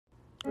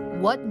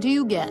What do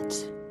you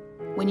get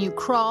when you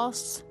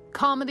cross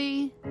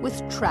comedy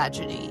with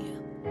tragedy?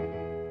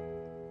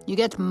 You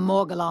get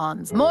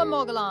Morgellons. More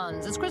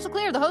Morgellons. It's Crystal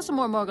Clear, the host of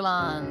More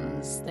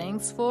Morgellons.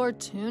 Thanks for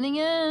tuning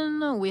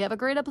in. We have a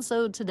great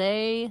episode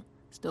today.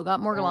 Still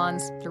got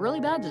Morgellons. They're really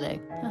bad today.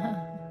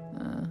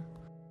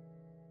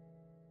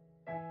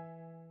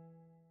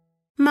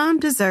 Mom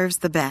deserves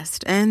the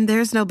best, and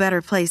there's no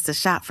better place to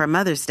shop for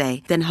Mother's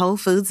Day than Whole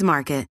Foods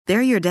Market.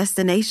 They're your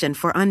destination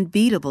for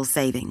unbeatable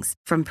savings,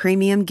 from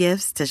premium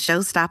gifts to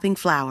show-stopping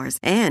flowers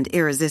and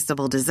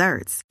irresistible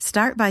desserts.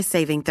 Start by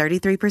saving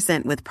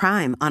 33% with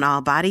Prime on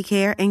all body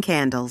care and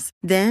candles.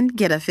 Then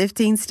get a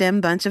 15-stem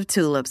bunch of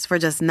tulips for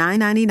just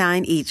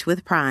 $9.99 each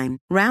with Prime.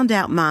 Round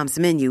out Mom's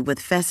menu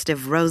with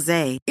festive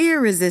rosé,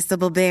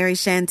 irresistible berry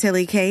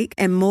chantilly cake,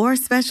 and more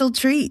special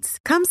treats.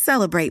 Come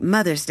celebrate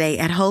Mother's Day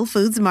at Whole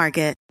Foods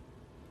Market.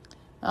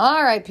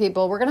 All right,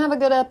 people, we're going to have a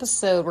good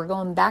episode. We're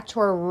going back to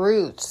our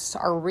roots,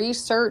 our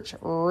research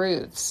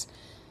roots.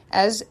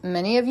 As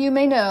many of you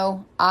may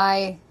know,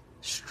 I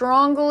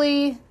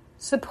strongly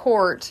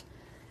support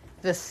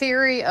the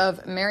theory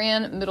of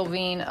Marianne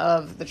Middleveen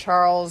of the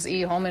Charles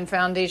E. Holman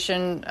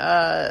Foundation,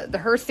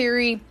 her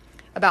theory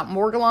about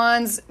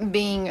Morgellons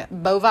being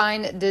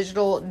bovine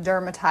digital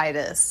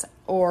dermatitis,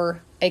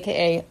 or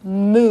AKA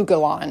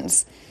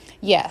Moogallons.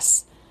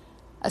 Yes,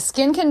 a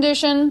skin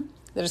condition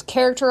that is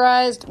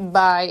characterized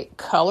by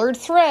colored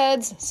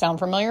threads, sound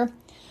familiar,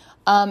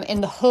 in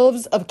the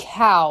hooves of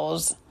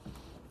cows,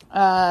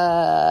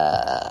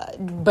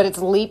 but it's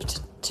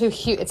leapt,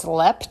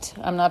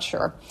 I'm not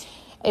sure.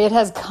 It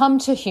has come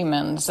to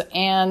humans,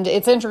 and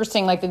it's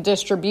interesting, like the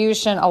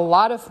distribution. A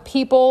lot of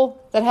people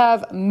that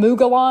have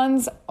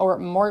Moogallons or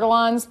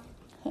Morgellons,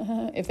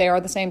 if they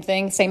are the same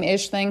thing,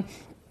 same-ish thing,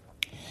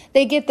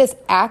 they get this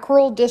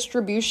acral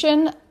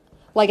distribution,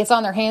 like it's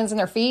on their hands and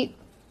their feet,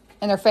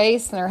 and their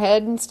face and their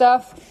head and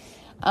stuff.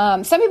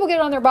 Some people get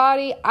it on their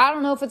body. I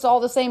don't know if it's all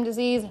the same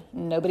disease.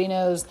 Nobody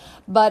knows.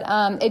 But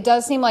it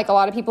does seem like a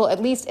lot of people,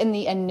 at least in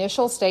the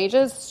initial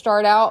stages,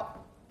 start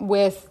out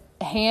with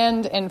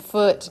hand and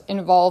foot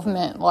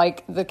involvement,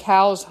 like the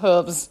cow's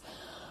hooves.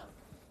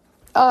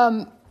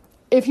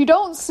 If you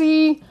don't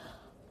see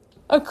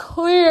a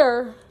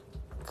clear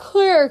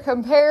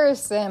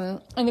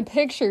comparison in the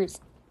pictures,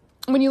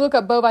 when you look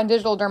up bovine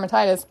digital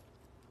dermatitis,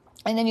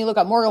 and then you look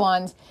up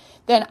Morgellons,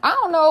 then I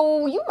don't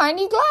know, you might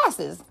need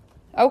glasses,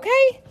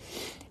 okay?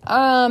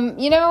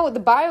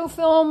 The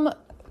biofilm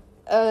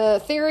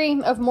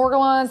theory of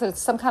Morgellons, that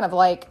it's some kind of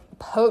like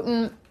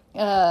potent,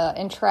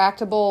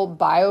 intractable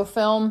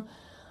biofilm,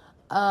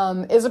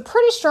 is a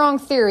pretty strong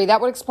theory.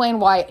 That would explain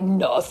why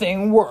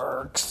nothing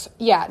works.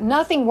 Yeah,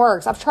 nothing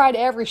works. I've tried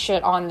every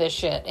shit on this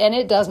shit, and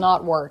it does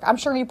not work. I'm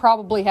sure you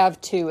probably have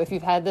too if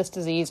you've had this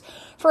disease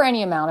for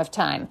any amount of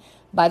time.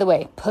 By the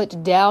way,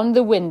 put down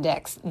the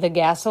Windex, the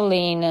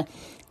gasoline,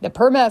 the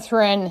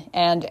permethrin,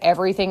 and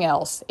everything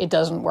else. It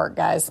doesn't work,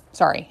 guys.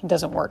 Sorry, it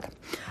doesn't work.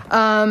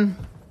 I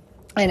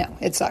know,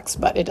 it sucks,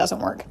 but it doesn't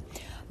work.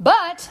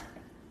 But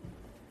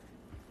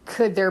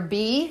could there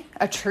be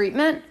a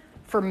treatment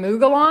for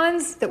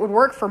Moogallons that would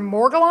work for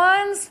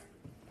Morgellons?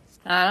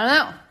 I don't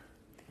know.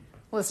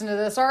 Listen to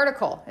this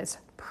article. It's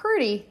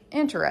pretty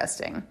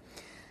interesting.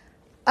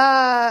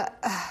 Phenytoin,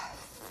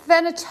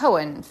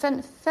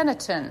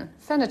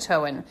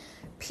 Phenytoin.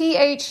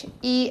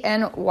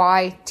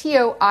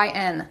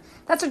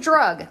 That's a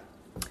drug.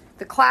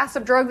 The class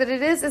of drug that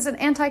it is an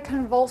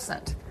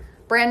anticonvulsant.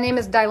 Brand name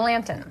is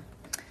Dilantin.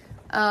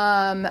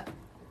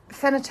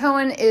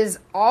 Phenytoin is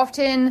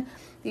often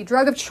the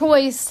drug of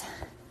choice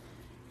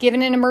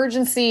given in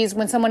emergencies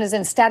when someone is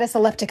in status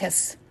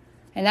epilepticus.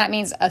 And that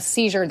means a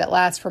seizure that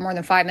lasts for more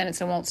than 5 minutes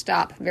and won't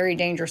stop. Very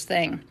dangerous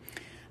thing.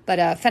 But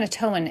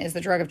phenytoin is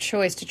the drug of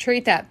choice to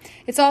treat that.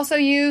 It's also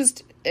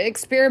used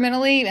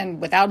experimentally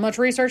and without much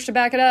research to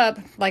back it up,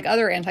 like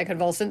other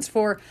anticonvulsants,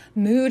 for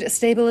mood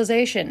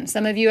stabilization.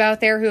 Some of you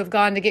out there who have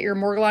gone to get your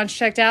Morgellons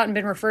checked out and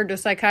been referred to a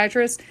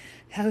psychiatrist,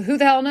 who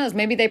the hell knows?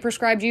 Maybe they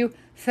prescribed you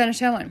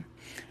phenytoin.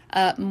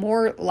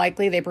 More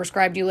likely they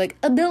prescribed you like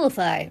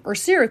Abilify or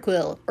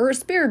Seroquel or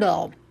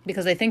Spiridol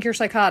because they think you're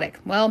psychotic.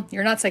 Well,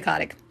 you're not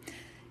psychotic.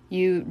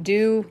 You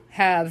do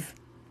have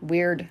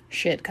weird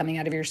shit coming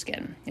out of your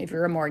skin if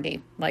you're a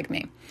morgie like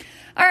me.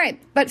 All right,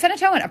 but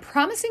phenytoin, a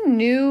promising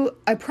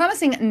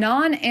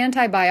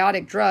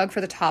non-antibiotic drug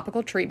for the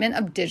topical treatment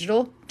of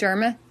digital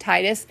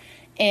dermatitis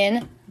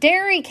in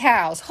dairy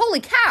cows. Holy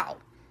cow!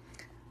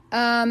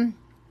 I'm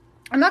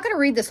not going to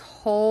read this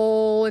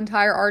whole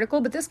entire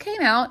article, but this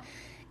came out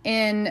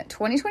in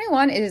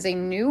 2021. It is a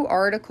new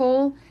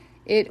article.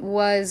 It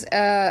was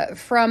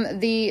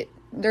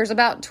there's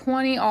about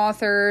 20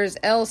 authors: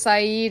 El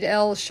Said,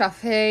 El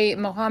Shafei,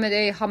 Mohammed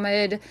A.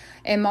 Hamed,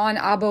 Iman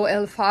Abu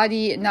El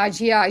Fadi,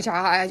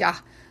 Najia, a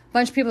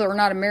bunch of people that were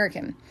not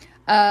American.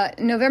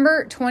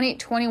 November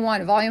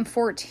 2021, volume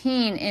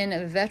 14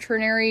 in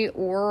Veterinary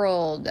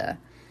World.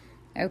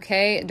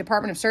 Okay,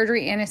 Department of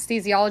Surgery,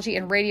 Anesthesiology,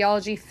 and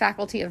Radiology,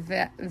 Faculty of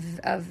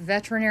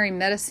Veterinary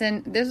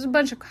Medicine. There's a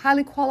bunch of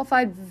highly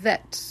qualified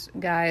vets,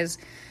 guys.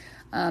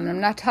 I'm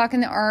not talking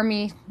the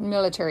Army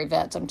military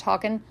vets. I'm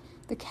talking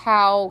the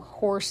cow,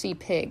 horsey,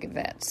 pig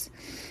vets.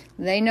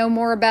 They know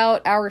more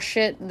about our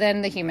shit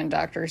than the human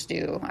doctors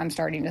do, I'm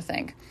starting to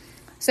think.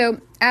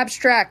 So,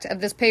 abstract of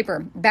this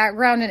paper,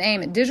 background and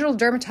aim. Digital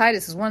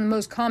dermatitis is one of the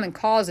most common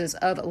causes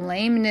of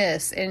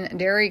lameness in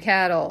dairy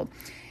cattle.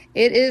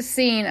 It is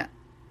seen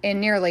in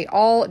nearly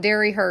all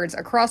dairy herds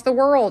across the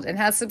world and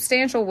has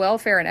substantial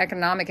welfare and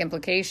economic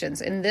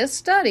implications. In this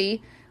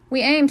study,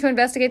 we aim to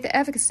investigate the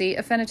efficacy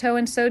of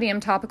phenytoin sodium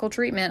topical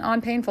treatment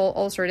on painful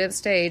ulcerative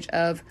stage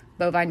of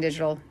bovine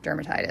digital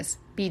dermatitis,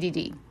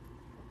 BDD.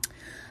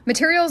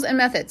 Materials and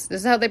methods.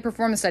 This is how they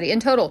perform the study. In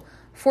total,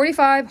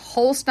 45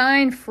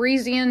 Holstein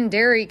Friesian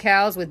dairy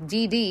cows with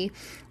DD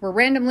were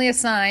randomly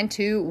assigned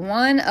to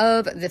one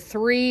of the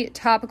 3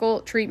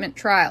 topical treatment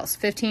trials,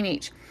 15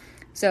 each.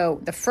 So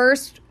the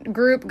first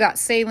group got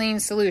saline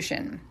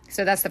solution.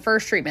 So that's the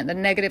first treatment, the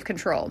negative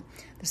control.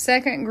 The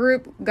second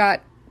group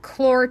got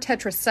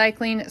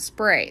chlortetracycline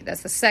spray.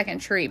 That's the second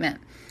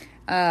treatment,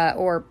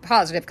 or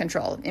positive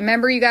control.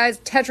 Remember, you guys,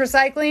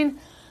 tetracycline?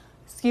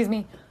 Excuse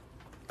me.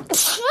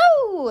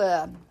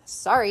 Oh,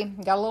 sorry,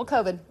 got a little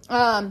COVID.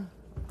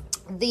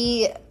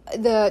 The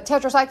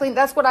tetracycline,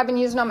 that's what I've been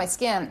using on my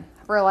skin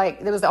for,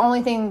 it was the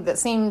only thing that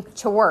seemed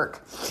to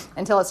work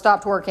until it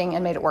stopped working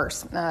and made it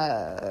worse.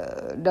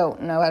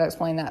 Don't know how to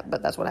explain that,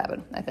 but that's what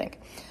happened, I think.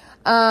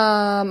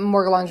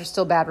 Morgellons are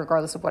still bad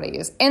regardless of what I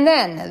use. And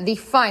then the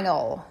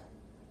final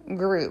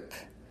group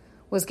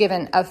was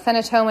given a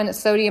phenytoin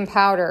sodium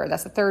powder.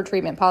 That's the third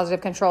treatment,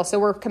 positive control. So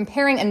we're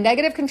comparing a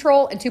negative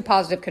control and 2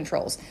 positive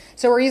controls.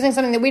 So we're using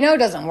something that we know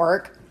doesn't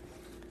work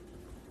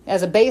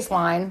as a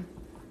baseline,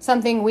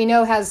 something we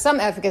know has some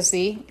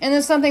efficacy, and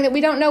then something that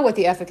we don't know what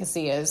the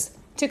efficacy is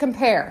to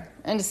compare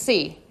and to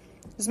see.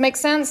 Does this make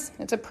sense?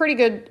 It's a pretty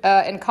good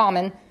and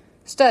common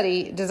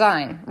study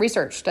design,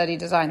 research study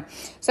design.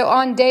 So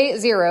on day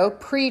 0,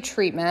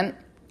 pre-treatment,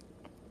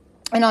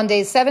 and on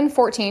days 7,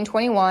 14,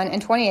 21,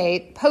 and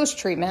 28,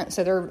 post-treatment,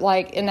 so they're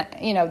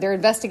they're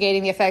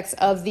investigating the effects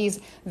of these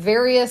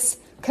various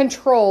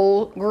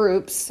control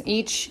groups,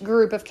 each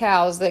group of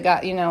cows that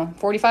got,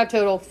 45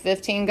 total,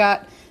 15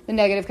 got the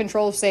negative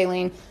control of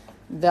saline,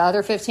 the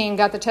other 15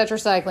 got the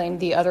tetracycline,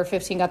 the other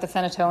 15 got the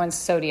phenytoin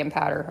sodium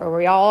powder. Are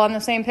we all on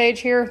the same page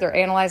here? They're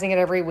analyzing it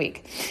every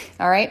week.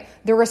 All right.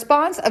 The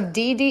response of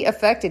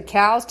DD-affected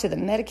cows to the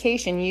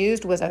medication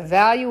used was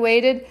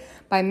evaluated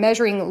by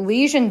measuring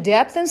lesion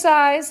depth and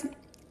size,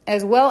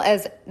 as well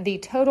as the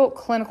total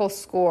clinical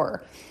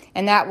score.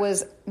 And that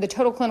was, the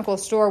total clinical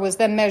score was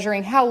them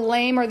measuring how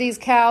lame are these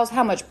cows,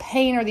 how much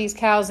pain are these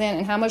cows in,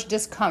 and how much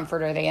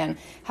discomfort are they in.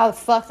 How the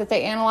fuck that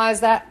they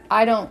analyze that,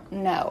 I don't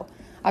know.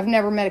 I've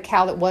never met a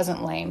cow that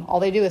wasn't lame. All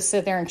they do is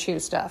sit there and chew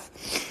stuff.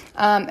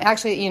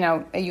 Actually,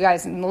 you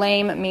guys,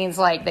 lame means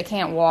they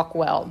can't walk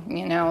well.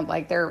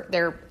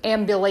 Their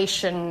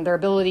ambulation, their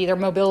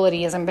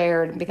mobility is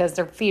impaired because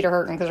their feet are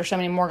hurting because there's so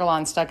many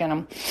morgellons stuck in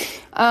them.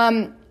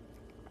 God,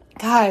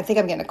 I think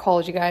I'm getting a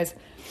cold, you guys.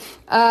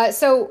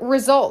 So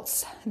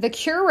results. The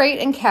cure rate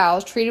in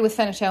cows treated with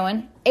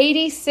phenytoin,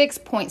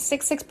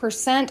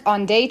 86.66%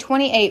 on day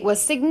 28, was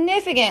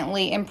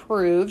significantly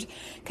improved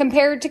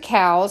compared to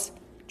cows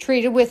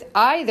treated with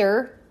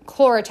either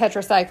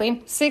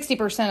chlorotetracycline.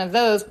 60% of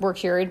those were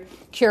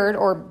cured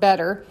or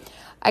better.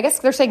 I guess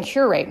they're saying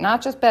cure rate,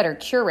 not just better,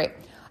 cure rate.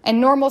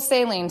 And normal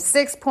saline,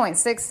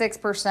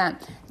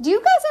 6.66%. Do you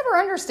guys ever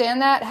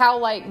understand that? How,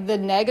 the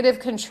negative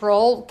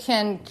control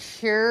can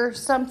cure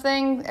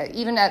something,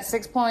 even at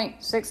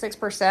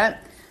 6.66%?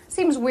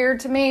 Seems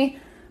weird to me,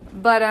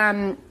 but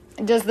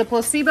does the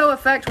placebo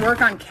effect work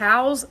on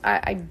cows?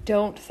 I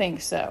don't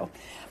think so.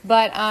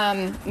 But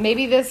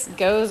maybe this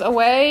goes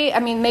away.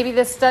 I mean, maybe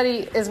this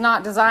study is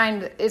not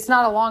designed, it's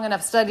not a long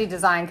enough study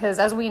design, because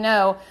as we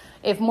know,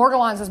 if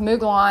morgellons is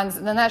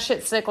muglons, then that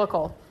shit's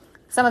cyclical.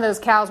 Some of those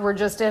cows were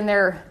just in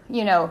their,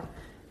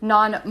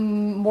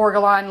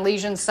 non-morgellon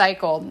lesion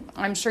cycle.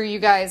 I'm sure you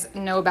guys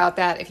know about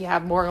that if you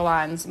have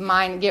morgellons.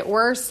 Mine get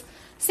worse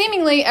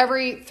seemingly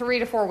every 3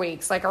 to 4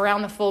 weeks,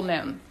 around the full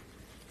moon.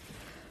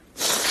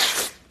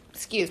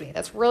 Excuse me,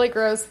 that's really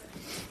gross,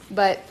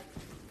 but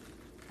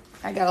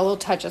I got a little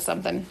touch of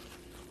something.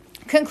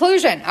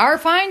 Conclusion. Our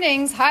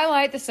findings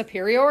highlight the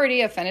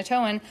superiority of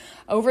phenytoin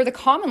over the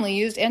commonly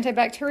used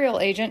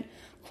antibacterial agent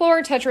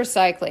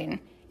chlorotetracycline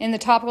in the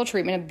topical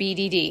treatment of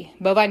BDD,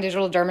 bovine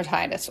digital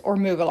dermatitis, or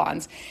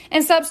muglons,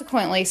 and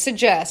subsequently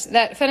suggest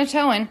that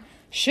phenytoin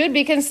should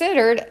be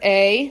considered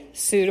a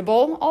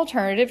suitable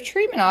alternative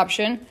treatment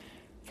option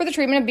for the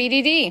treatment of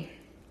BDD.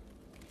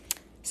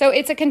 So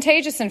it's a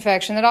contagious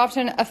infection that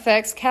often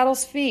affects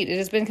cattle's feet. It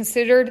has been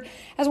considered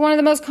as one of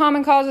the most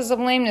common causes of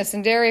lameness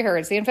in dairy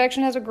herds. The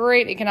infection has a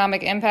great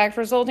economic impact,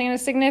 resulting in a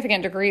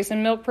significant decrease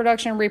in milk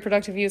production,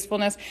 reproductive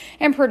usefulness,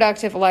 and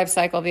productive life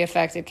cycle of the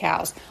affected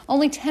cows.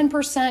 Only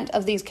 10%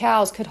 of these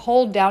cows could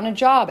hold down a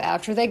job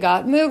after they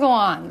got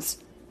muglons.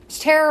 It's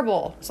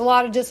terrible. It's a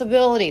lot of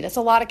disability. That's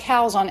a lot of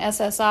cows on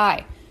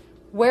SSI.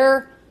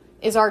 Where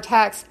is our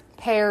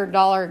taxpayer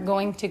dollar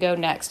going to go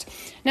next?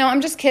 Now,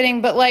 I'm just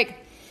kidding, but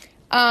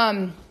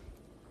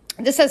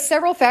This says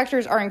several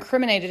factors are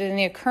incriminated in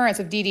the occurrence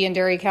of DD in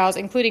dairy cows,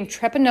 including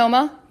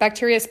treponema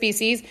bacteria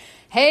species.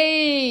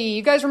 Hey,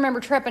 you guys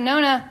remember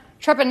treponema?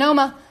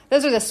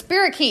 Those are the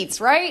spirochetes,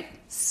 right?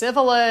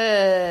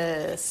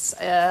 Syphilis,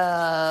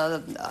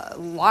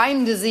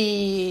 Lyme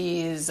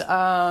disease.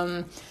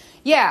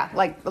 Yeah,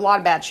 like a lot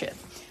of bad shit.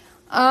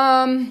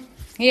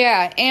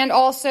 Yeah, and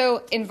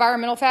also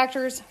environmental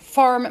factors,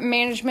 farm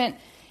management,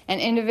 and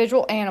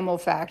individual animal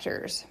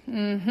factors.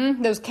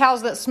 Those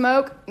cows that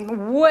smoke,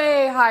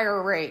 way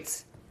higher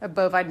rates of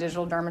bovine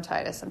digital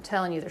dermatitis. I'm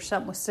telling you, there's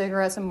something with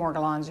cigarettes and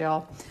Morgellons,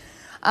 y'all.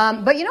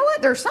 But you know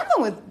what? There's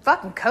something with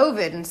fucking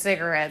COVID and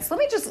cigarettes. Let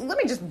me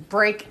just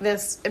break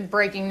this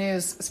breaking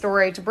news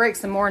story to break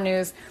some more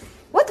news.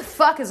 What the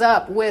fuck is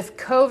up with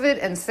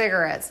COVID and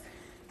cigarettes?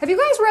 Have you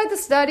guys read the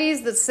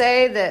studies that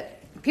say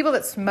that people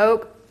that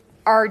smoke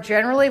are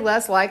generally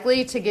less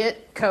likely to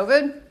get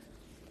COVID?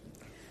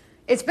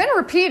 It's been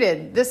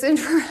repeated. This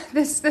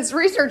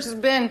research has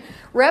been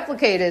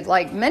replicated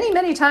like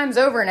many times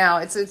over now.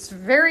 It's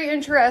very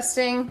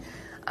interesting.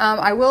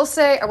 I will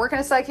say I work in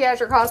a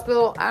psychiatric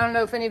hospital. I don't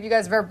know if any of you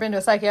guys have ever been to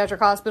a psychiatric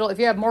hospital. If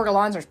you have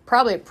Morgellons, there's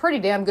probably a pretty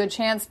damn good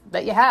chance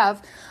that you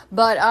have.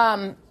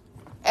 But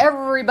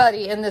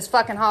everybody in this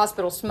fucking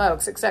hospital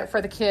smokes except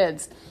for the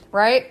kids,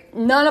 right?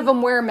 None of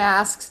them wear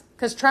masks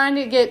because trying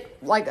to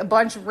get like a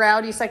bunch of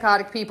rowdy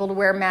psychotic people to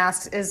wear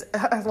masks is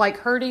like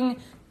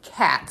hurting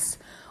cats.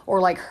 Or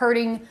like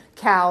hurting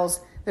cows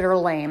that are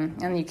lame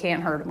and you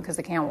can't hurt them because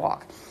they can't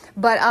walk.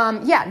 But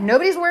yeah,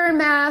 nobody's wearing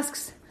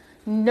masks.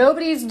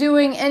 Nobody's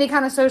doing any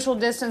kind of social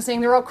distancing.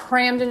 They're all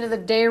crammed into the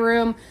day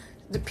room.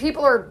 The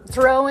people are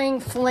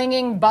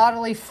flinging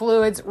bodily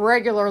fluids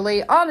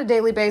regularly on a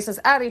daily basis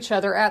at each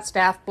other, at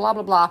staff, blah,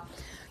 blah, blah.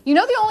 You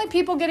know the only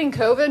people getting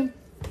COVID?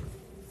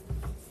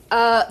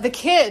 The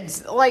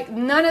kids. Like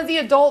none of the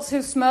adults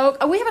who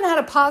smoke. We haven't had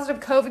a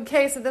positive COVID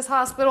case at this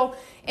hospital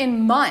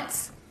in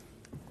months.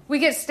 We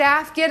get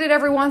staff get it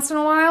every once in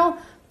a while,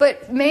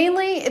 but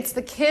mainly it's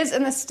the kids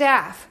and the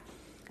staff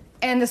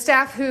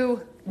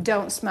who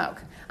don't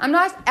smoke. I'm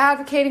not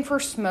advocating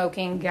for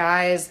smoking,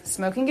 guys.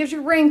 Smoking gives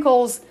you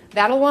wrinkles.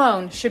 That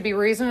alone should be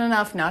reason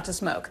enough not to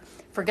smoke.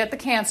 Forget the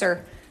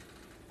cancer.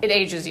 It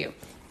ages you.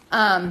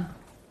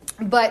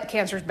 But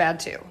cancer's bad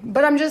too.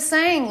 But I'm just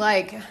saying,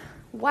 like,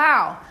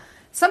 wow.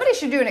 Somebody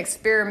should do an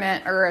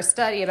experiment or a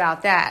study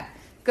about that.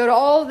 Go to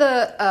all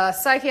the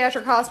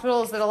psychiatric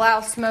hospitals that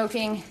allow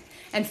smoking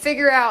and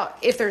figure out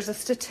if there's a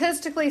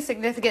statistically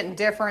significant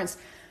difference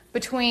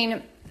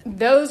between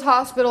those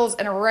hospitals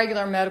and a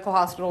regular medical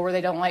hospital where they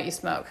don't let you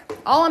smoke.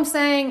 All I'm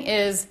saying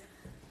is,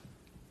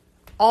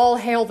 all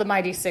hail the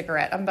mighty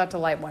cigarette. I'm about to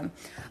light one.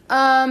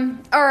 All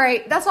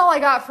right, that's all I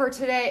got for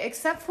today,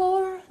 except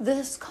for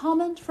this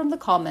comment from the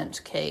comment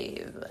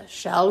cave.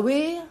 Shall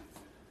we?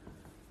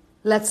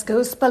 Let's go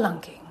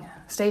spelunking.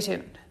 Stay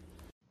tuned.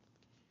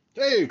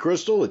 Hey,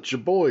 Crystal, it's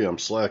your boy. I'm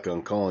slack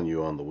on calling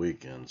you on the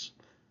weekends.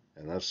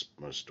 And that's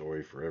my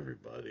story for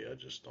everybody. I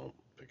just don't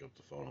pick up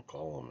the phone and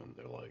call them, and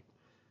they're like,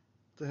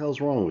 what the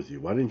hell's wrong with you?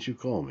 Why didn't you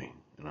call me?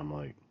 And I'm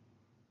like,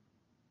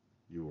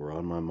 you were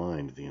on my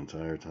mind the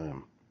entire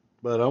time.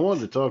 But I wanted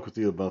to talk with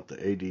you about the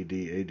ADD,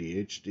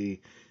 ADHD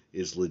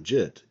is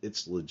legit.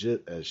 It's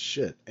legit as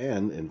shit.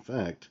 And, in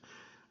fact,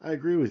 I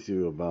agree with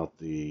you about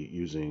the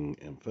using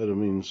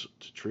amphetamines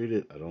to treat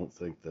it. I don't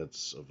think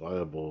that's a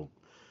viable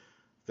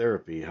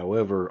therapy.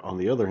 However, on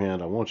the other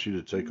hand, I want you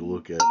to take a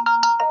look at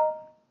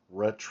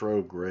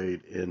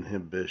retrograde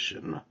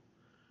inhibition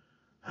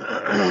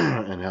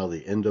and how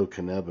the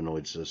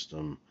endocannabinoid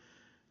system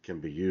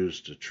can be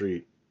used to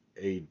treat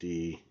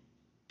ADD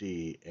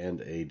and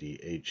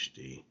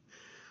ADHD.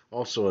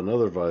 Also,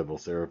 another viable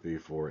therapy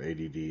for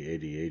ADD,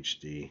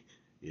 ADHD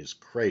is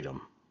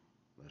kratom.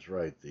 That's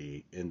right,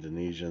 the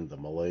Indonesian, the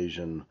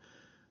Malaysian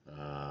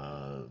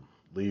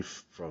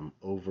leaf from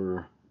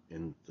over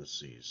in the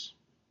seas.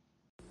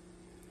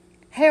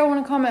 Hey, I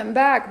want to comment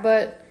back,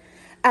 but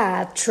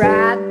I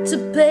tried to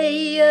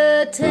pay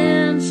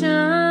attention,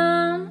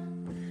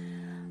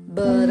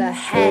 but I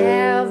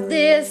have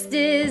this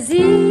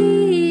disease,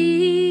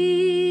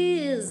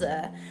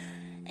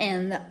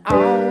 and the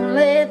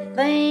only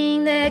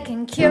thing that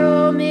can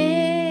cure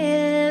me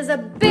is a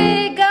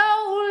big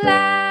old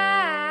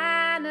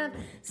line of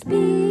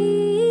speed.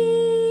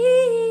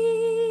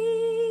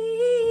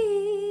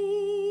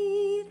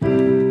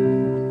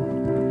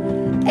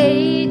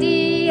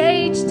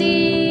 ADHD,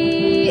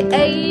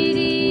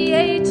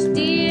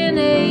 ADHD, and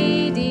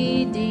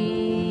ADD,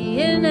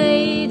 and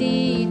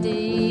ADD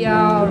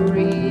are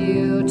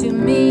real to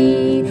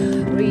me,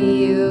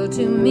 real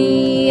to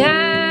me. I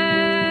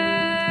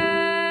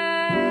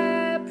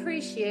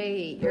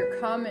appreciate your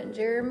comment,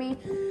 Jeremy.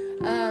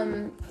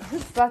 Who the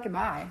fuck am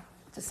I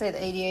to say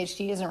that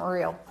ADHD isn't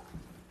real?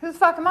 Who the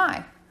fuck am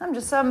I? I'm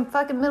just some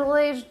fucking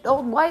middle-aged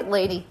old white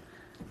lady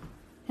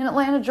in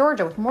Atlanta,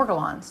 Georgia with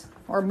Morgellons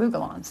or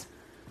Mugallons.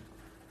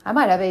 I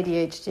might have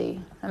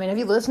ADHD. I mean, have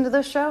you listened to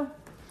this show?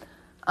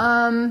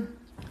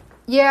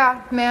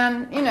 Yeah,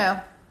 man, you know,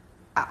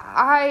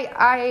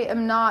 I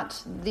am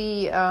not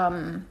the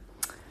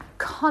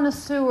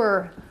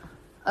connoisseur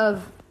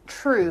of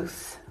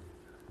truth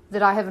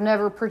that I have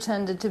never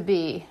pretended to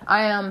be.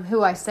 I am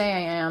who I say I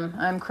am.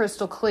 I'm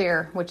crystal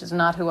clear, which is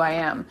not who I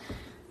am.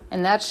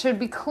 And that should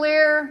be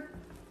clear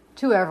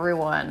to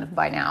everyone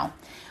by now.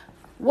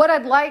 What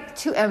I'd like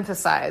to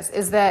emphasize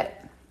is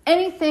that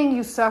anything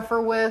you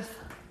suffer with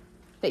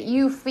that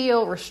you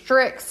feel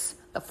restricts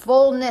the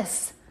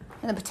fullness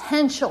and the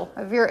potential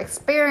of your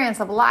experience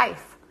of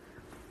life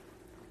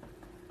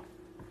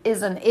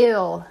is an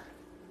ill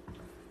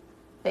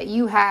that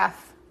you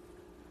have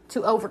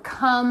to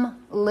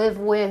overcome, live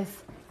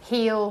with,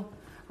 heal,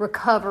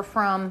 recover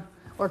from,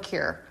 or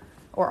cure,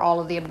 or all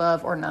of the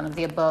above, or none of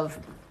the above.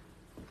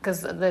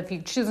 Because if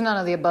you choose none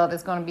of the above,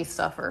 it's going to be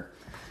suffer.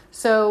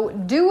 So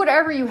do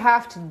whatever you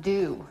have to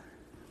do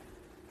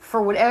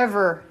for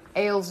whatever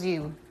ails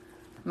you,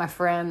 my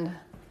friend,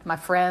 my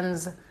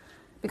friends,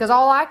 because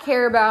all I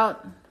care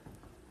about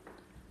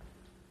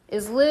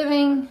is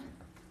living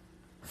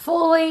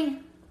fully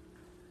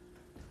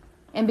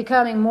and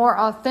becoming more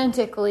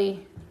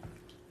authentically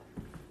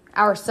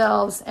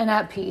ourselves and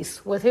at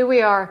peace with who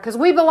we are, because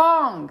we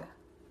belong.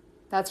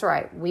 That's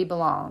right, we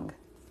belong.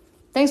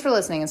 Thanks for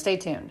listening and stay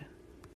tuned.